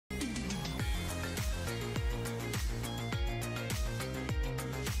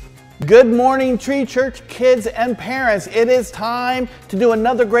Good morning, Tree Church kids and parents. It is time to do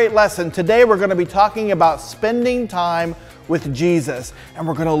another great lesson. Today we're going to be talking about spending time with Jesus. And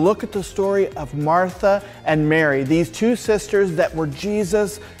we're going to look at the story of Martha and Mary, these two sisters that were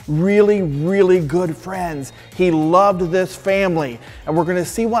Jesus' really good friends. He loved this family. And we're going to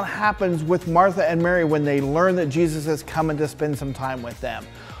see what happens with Martha and Mary when they learn that Jesus is coming to spend some time with them.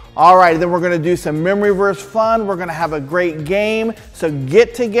 All right, then we're going to do some memory verse fun. We're going to have a great game. So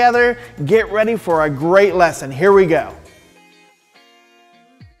get together, get ready for a great lesson. Here we go.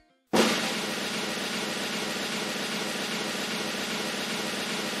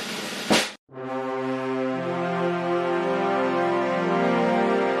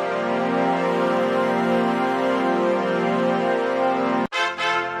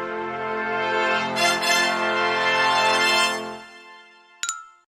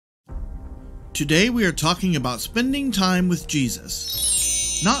 Today we are talking about spending time with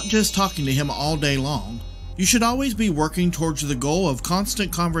Jesus. Not just talking to Him all day long. You should always be working towards the goal of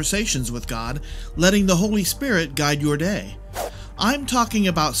constant conversations with God, letting the Holy Spirit guide your day. I'm talking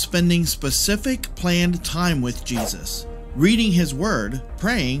about spending specific, planned time with Jesus, reading His Word,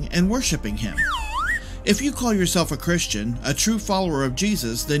 praying, and worshiping Him. If you call yourself a Christian, a true follower of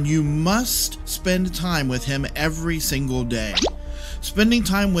Jesus, then you must spend time with Him every single day. Spending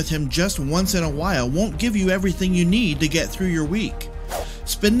time with Him just once in a while won't give you everything you need to get through your week.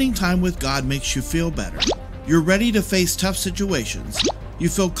 Spending time with God makes you feel better. You're ready to face tough situations. You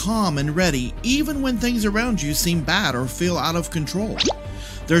feel calm and ready even when things around you seem bad or feel out of control.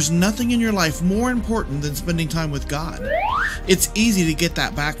 There's nothing in your life more important than spending time with God. It's easy to get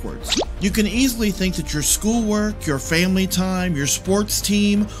that backwards. You can easily think that your schoolwork, your family time, your sports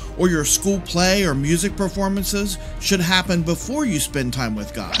team, or your school play or music performances should happen before you spend time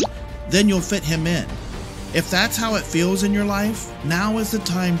with God. Then you'll fit Him in. If that's how it feels in your life, now is the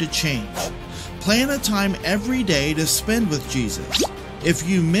time to change. Plan a time every day to spend with Jesus. If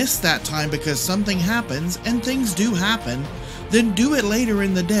you miss that time because something happens, and things do happen, then do it later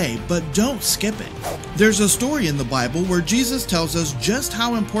in the day, but don't skip it. There's a story in the Bible where Jesus tells us just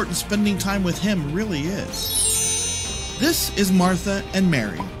how important spending time with Him really is. This is Martha and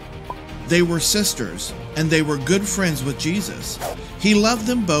Mary. They were sisters, and they were good friends with Jesus. He loved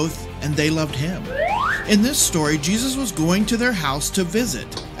them both, and they loved Him. In this story, Jesus was going to their house to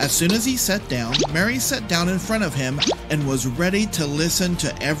visit. As soon as He sat down, Mary sat down in front of Him and was ready to listen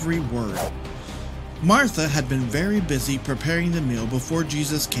to every word. Martha had been very busy preparing the meal before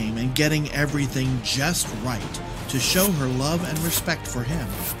Jesus came and getting everything just right to show her love and respect for Him.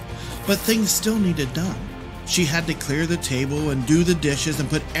 But things still needed done. She had to clear the table and do the dishes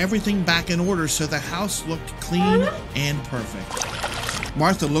and put everything back in order so the house looked clean and perfect.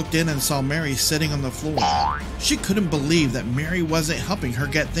 Martha looked in and saw Mary sitting on the floor. She couldn't believe that Mary wasn't helping her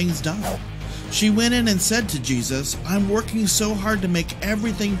get things done. She went in and said to Jesus, "I'm working so hard to make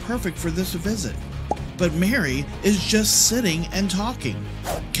everything perfect for this visit. But Mary is just sitting and talking.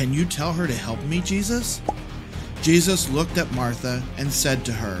 Can you tell her to help me, Jesus?" Jesus looked at Martha and said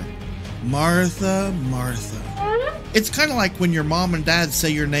to her, "Martha, Martha." It's kind of like when your mom and dad say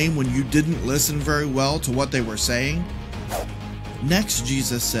your name when you didn't listen very well to what they were saying. Next,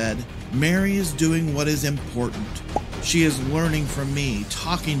 Jesus said, "Mary is doing what is important. She is learning from me,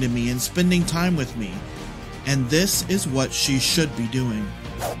 talking to me, and spending time with me. And this is what she should be doing."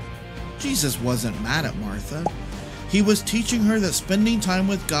 Jesus wasn't mad at Martha. He was teaching her that spending time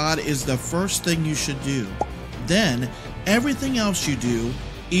with God is the first thing you should do. Then, everything else you do,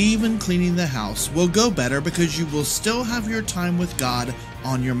 even cleaning the house, will go better because you will still have your time with God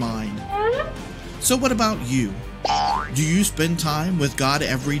on your mind. So what about you? Do you spend time with God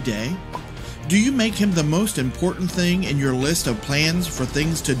every day? Do you make Him the most important thing in your list of plans for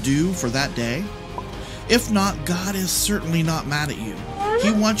things to do for that day? If not, God is certainly not mad at you.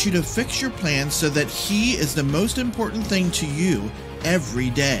 He wants you to fix your plans so that He is the most important thing to you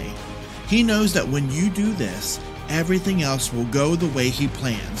every day. He knows that when you do this, everything else will go the way He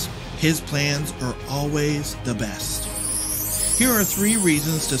plans. His plans are always the best. Here are 3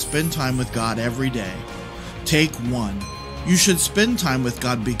 reasons to spend time with God every day. Take 1. You should spend time with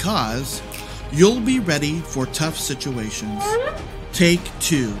God because you'll be ready for tough situations. Take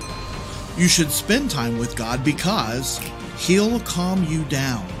 2. You should spend time with God because He'll calm you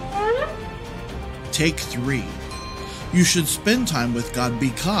down. Take 3. You should spend time with God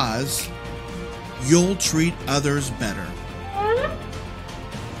because you'll treat others better.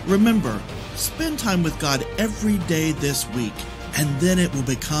 Remember, spend time with God every day this week, and then it will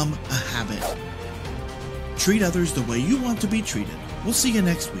become a habit. Treat others the way you want to be treated. We'll see you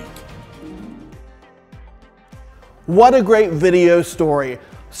next week. What a great video story.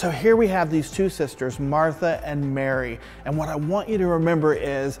 So here we have these two sisters, Martha and Mary. And what I want you to remember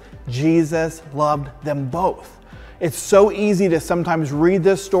is Jesus loved them both. It's so easy to sometimes read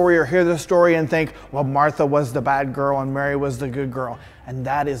this story or hear this story and think, well, Martha was the bad girl and Mary was the good girl. And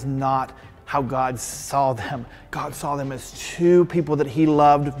that is not how God saw them. God saw them as two people that he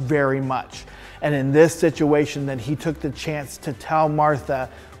loved very much. And in this situation, that he took the chance to tell Martha,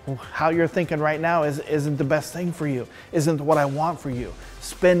 well, how you're thinking right now isn't the best thing for you, isn't what I want for you.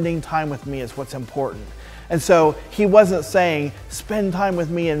 Spending time with me is what's important. And so he wasn't saying, spend time with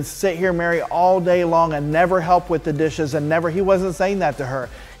me and sit here, Mary, all day long and never help with the dishes and never, he wasn't saying that to her.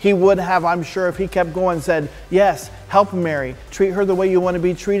 He would have, I'm sure, if he kept going, said, yes, help Mary, treat her the way you want to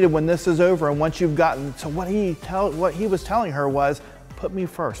be treated when this is over and once you've gotten. So what he was telling her was, put me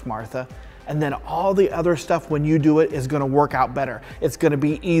first, Martha. And then all the other stuff, when you do it, is going to work out better. It's going to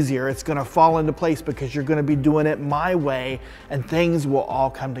be easier. It's going to fall into place because you're going to be doing it my way and things will all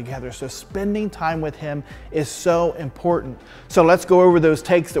come together. So spending time with him is so important. So let's go over those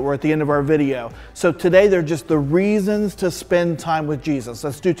takes that were at the end of our video. So today they're just the reasons to spend time with Jesus.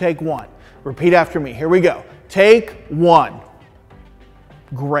 Let's do take one. Repeat after me. Here we go. Take one.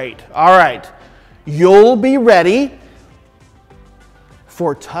 Great. All right. You'll be ready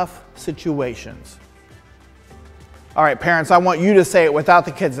for tough situations. All right, parents, I want you to say it without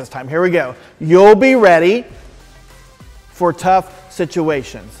the kids this time. Here we go. You'll be ready for tough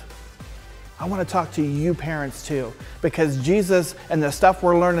situations. I want to talk to you parents too, because Jesus and the stuff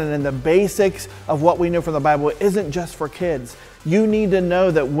we're learning and the basics of what we know from the Bible isn't just for kids. You need to know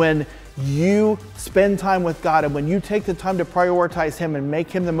that when you spend time with God and when you take the time to prioritize him and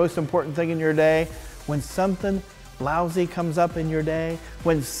make him the most important thing in your day, when something lousy comes up in your day,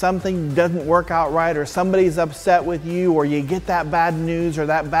 when something doesn't work out right or somebody's upset with you or you get that bad news or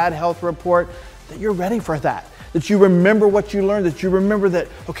that bad health report, that you're ready for that. That you remember what you learned, that you remember that,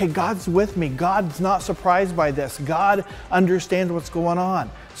 okay, God's with me. God's not surprised by this. God understands what's going on.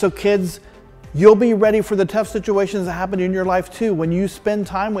 So kids, you'll be ready for the tough situations that happen in your life too. When you spend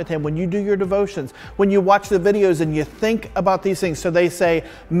time with him, when you do your devotions, when you watch the videos and you think about these things. So they say,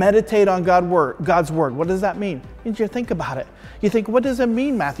 meditate on God's word. What does that mean? It means you think about it. You think, what does it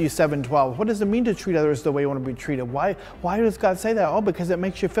mean, Matthew 7:12? What does it mean to treat others the way you want to be treated? Why does God say that? Oh, because it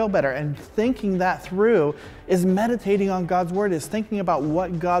makes you feel better. And thinking that through is meditating on God's word, is thinking about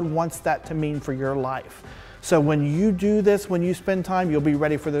what God wants that to mean for your life. So when you do this, when you spend time, you'll be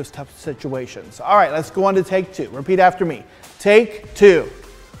ready for those tough situations. All right, let's go on to take two. Repeat after me. Take two.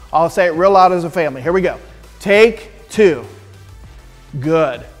 I'll say it real loud as a family. Here we go. Take two.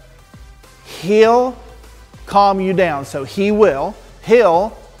 Good. He'll calm you down. So he'll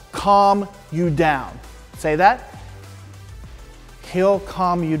calm you down. Say that. He'll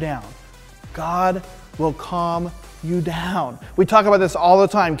calm you down. God will calm you down. We talk about this all the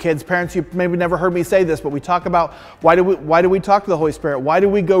time, kids. Parents, you maybe never heard me say this, but we talk about why do we talk to the Holy Spirit? Why do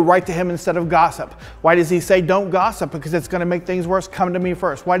we go right to him instead of gossip? Why does he say don't gossip? Because it's going to make things worse. Come to me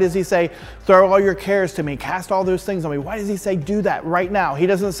first. Why does he say throw all your cares to me? Cast all those things on me. Why does he say do that right now? He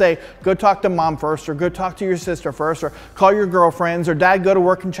doesn't say go talk to mom first or go talk to your sister first or call your girlfriends or dad go to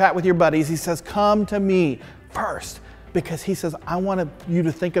work and chat with your buddies. He says come to me first because he says I want you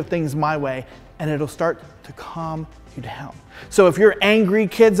to think of things my way and it'll start to calm you down. So if you're angry,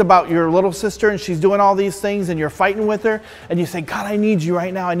 kids, about your little sister and she's doing all these things and you're fighting with her and you say, God, I need you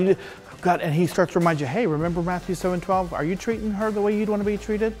right now. I need you. God, and he starts to remind you, hey, remember Matthew 7:12? Are you treating her the way you'd want to be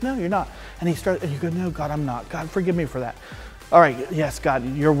treated? No, you're not. And you go, no, God, I'm not. God, forgive me for that. All right, yes, God,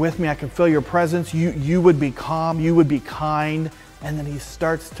 you're with me. I can feel your presence. You would be calm. You would be kind. And then he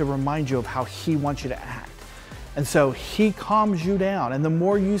starts to remind you of how he wants you to act. And so he calms you down. And the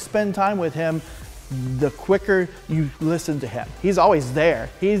more you spend time with him, the quicker you listen to him. He's always there.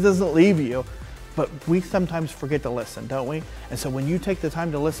 He doesn't leave you. But we sometimes forget to listen, don't we? And so when you take the time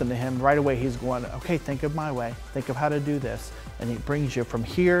to listen to him, right away he's going, okay, think of my way. Think of how to do this. And he brings you from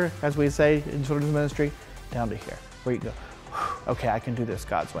here, as we say in children's ministry, down to here, where you go, okay, I can do this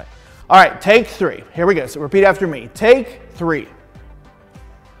God's way. All right, take three. Here we go. So repeat after me. Take three.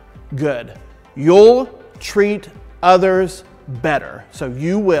 Good. You'll treat others better. So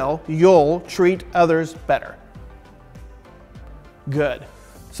you'll treat others better. Good.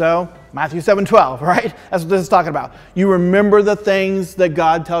 So Matthew 7:12, right? That's what this is talking about. You remember the things that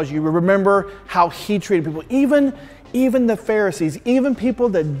God tells you. You remember how he treated people. Even the Pharisees, even people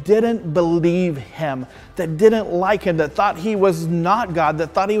that didn't believe him, that didn't like him, that thought he was not God,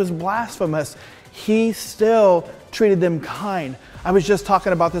 that thought he was blasphemous, he still treated them kind. I was just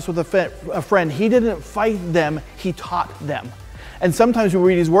talking about this with a friend. He didn't fight them, he taught them. And sometimes we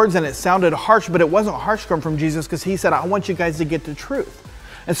read these words and it sounded harsh, but it wasn't harsh coming from Jesus because he said, I want you guys to get the truth.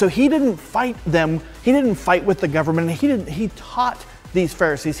 And so he didn't fight them. He didn't fight with the government. He taught these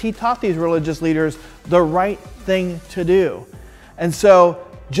Pharisees, he taught these religious leaders the right thing to do. And so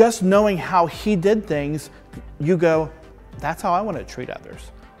just knowing how he did things, you go, that's how I want to treat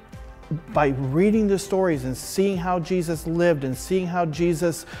others. By reading the stories and seeing how Jesus lived and seeing how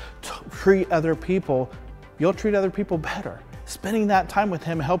Jesus treat other people, you'll treat other people better. Spending that time with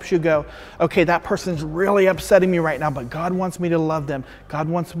him helps you go, okay, that person's really upsetting me right now, but God wants me to love them. God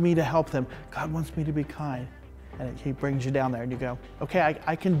wants me to help them. God wants me to be kind. And he brings you down there and you go, okay,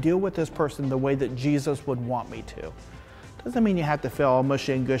 I can deal with this person the way that Jesus would want me to. Doesn't mean you have to feel all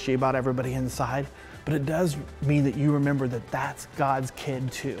mushy and gushy about everybody inside, but it does mean that you remember that that's God's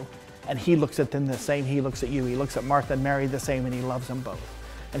kid too. And he looks at them the same. He looks at you. He looks at Martha and Mary the same, and he loves them both.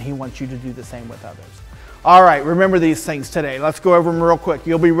 And he wants you to do the same with others. All right, remember these things today. Let's go over them real quick.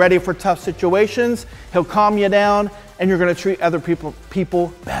 You'll be ready for tough situations. He'll calm you down, and you're going to treat other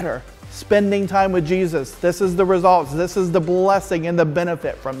people better. Spending time with Jesus. This is the results. This is the blessing and the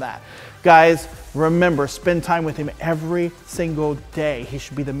benefit from that. Guys, remember, spend time with him every single day. He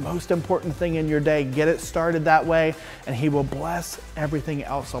should be the most important thing in your day. Get it started that way, and he will bless everything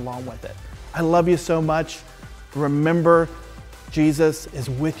else along with it. I love you so much. Remember, Jesus is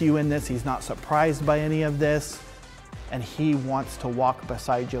with you in this. He's not surprised by any of this, and he wants to walk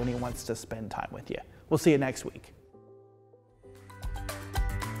beside you, and he wants to spend time with you. We'll see you next week.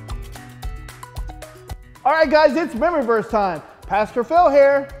 All right, guys, it's memory verse time. Pastor Phil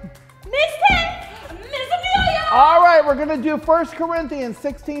here. Miss Amelia! All right, we're going to do 1 Corinthians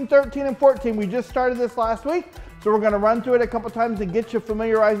 16, 13, and 14. We just started this last week, so we're going to run through it a couple times and get you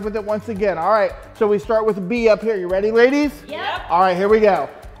familiarized with it once again. All right, so we start with B up here. You ready, ladies? Yep. All right, here we go.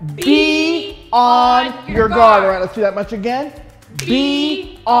 Be on your guard. All right, let's do that much again.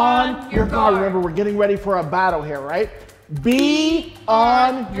 Be on your guard. Remember, we're getting ready for a battle here, right? Be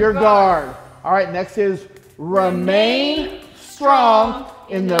on your guard. All right, next is remain strong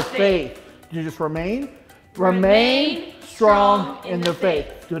in the faith. Did you just remain? Remain strong in the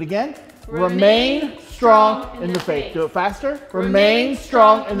faith. Do it again. Remain strong in the faith. Do it faster. Remain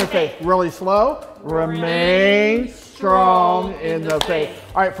strong in the faith. Really slow. Remain strong in the faith.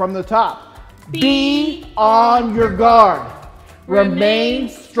 All right, from the top. Be on your guard. Remain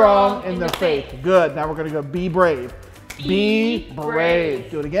strong in the faith. Good. Now we're going to go be brave. Be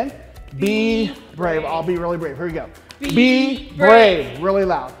brave. Do it again. Be brave. I'll be really brave. Here we go. Be brave. Really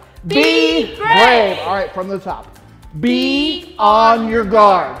loud. Be brave. All right, from the top. Be on your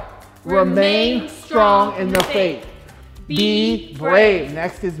guard. Remain strong in the faith. Be brave.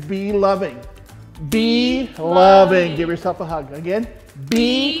 Next is be loving. Be loving. Give yourself a hug. Again.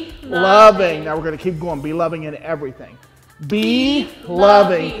 Be loving. Now we're going to keep going. Be loving in everything. Be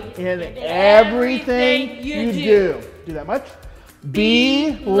loving in everything you do. Do that much?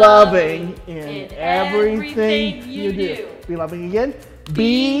 Be loving in everything you do. Be loving again.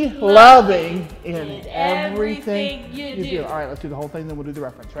 Be loving in everything you do. All right, let's do the whole thing, then we'll do the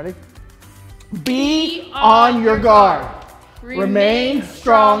reference. Ready? Be on your guard. Remain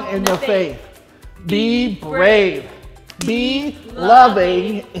strong in the faith. Be brave. Be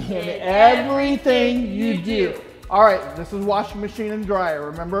loving in everything you do. All right, this is washing machine and dryer.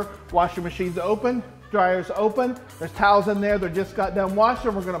 Remember, washing machine's open. Dryer's open. There's towels in there that just got done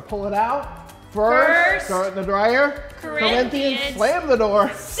washing. We're going to pull it out. First, start in the dryer. Corinthians, slam the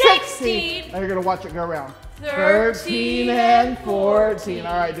door. 16. Now you're going to watch it go around. 13 and 14.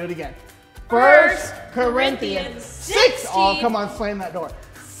 All right, do it again. 1 Corinthians 16. Oh, come on, slam that door.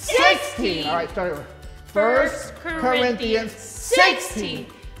 16. All right, start over. 1 Corinthians 16.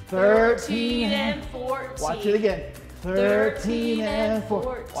 13 and 14. Watch it again. 13 and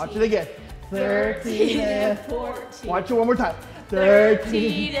 14. Watch it again. 13 and 14. Watch it one more time.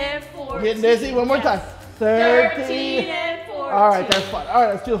 13 and 14. Getting dizzy. One more time. 13 and 14. All right, that's fine. All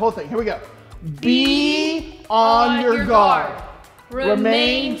right, let's do the whole thing. Here we go. Be on your guard.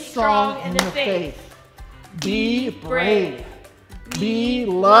 Remain strong in the faith. Be brave. Be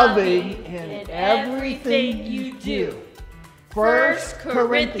loving in everything you do. 1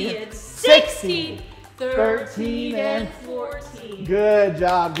 Corinthians 16. 13 and 14. Good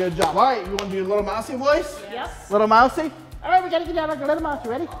job, good job. All right, you want to do a little mousy voice? Yes. Little mousy? All right, we got to get down like a little mouse.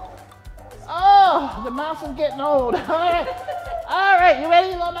 You ready? Oh, the mouse is getting old. All right. All right, you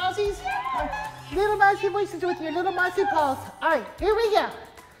ready, little mousies? Little mousy voices with your little mousy paws. All right, here we go.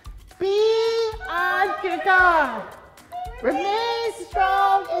 Be on your guard. Remain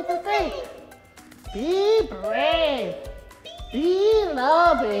strong in the faith. Be brave. Be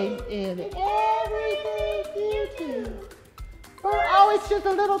loving in everything you do. For always just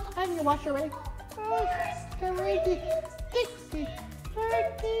a little time you wash away. 1 Corinthians 16.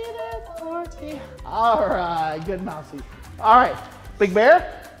 13 and 14. All right, good mousey. All right, Big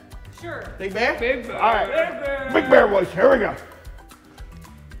Bear? Sure. Big Bear? Big Bear. All right, Big Bear. Big Bear voice, here we go.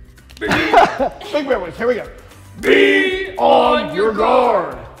 Big Bear voice, here we go. Be on your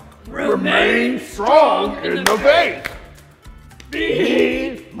guard. Remain strong in the faith.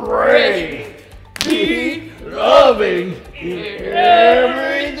 Be brave. Be loving in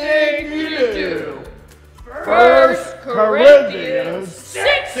everything you do. 1 Corinthians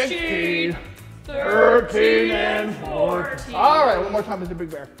 16, 13 and 14. All right, one more time, Mr. Big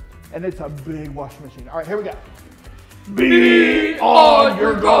Bear. And it's a big washing machine. All right, here we go. Be on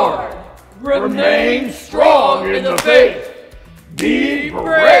your guard. Remain strong in the faith. Be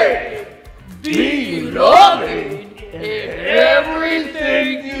brave. Be loving in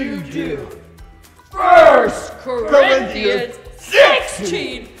everything you do. 1 Corinthians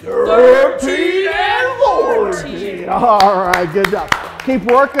 16, 13 and 14. All right, good job. Keep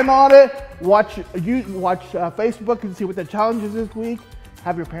working on it. Watch Facebook and see what the challenge is this week.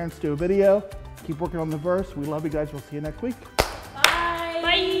 Have your parents do a video. Keep working on the verse. We love you guys. We'll see you next week. Bye.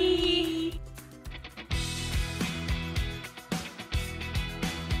 Bye.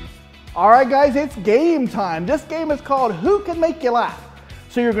 All right, guys, it's game time. This game is called Who Can Make You Laugh?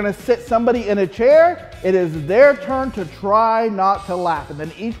 So you're going to sit somebody in a chair. It is their turn to try not to laugh. And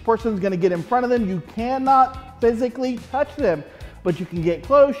then each person is going to get in front of them. You cannot physically touch them, but you can get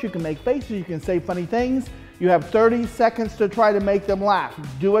close. You can make faces. You can say funny things. You have 30 seconds to try to make them laugh.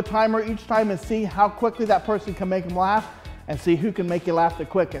 Do a timer each time and see how quickly that person can make them laugh and see who can make you laugh the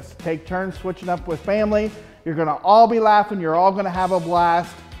quickest. Take turns switching up with family. You're going to all be laughing. You're all going to have a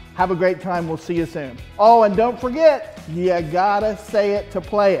blast. Have a great time. We'll see you soon. Oh, and don't forget, you gotta say it to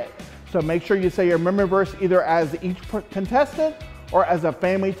play it. So make sure you say your memory verse either as each contestant or as a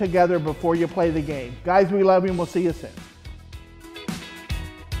family together before you play the game. Guys, we love you and we'll see you soon.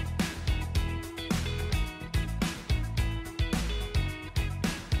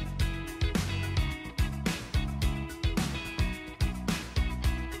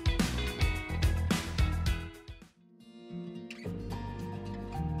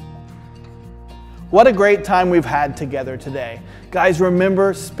 What a great time we've had together today. Guys,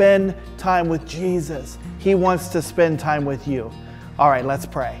 remember, spend time with Jesus. He wants to spend time with you. All right, let's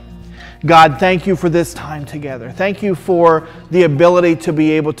pray. God, thank you for this time together. Thank you for the ability to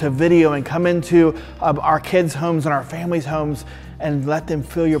be able to video and come into our kids' homes and our families' homes and let them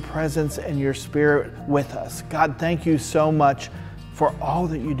feel your presence and your spirit with us. God, thank you so much for all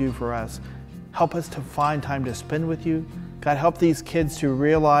that you do for us. Help us to find time to spend with you. God, help these kids to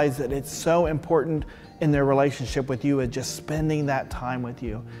realize that it's so important in their relationship with you and just spending that time with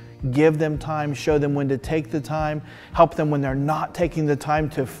you. Give them time, show them when to take the time, help them when they're not taking the time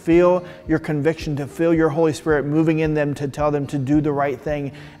to feel your conviction, to feel your Holy Spirit moving in them to tell them to do the right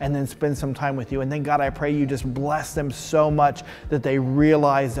thing and then spend some time with you. And then God, I pray you just bless them so much that they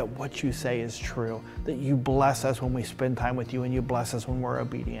realize that what you say is true, that you bless us when we spend time with you and you bless us when we're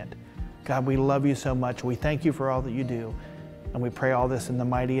obedient. God, we love you so much. We thank you for all that you do. And we pray all this in the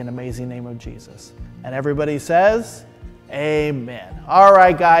mighty and amazing name of Jesus. And everybody says, amen. All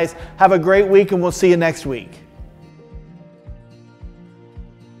right, guys, have a great week and we'll see you next week.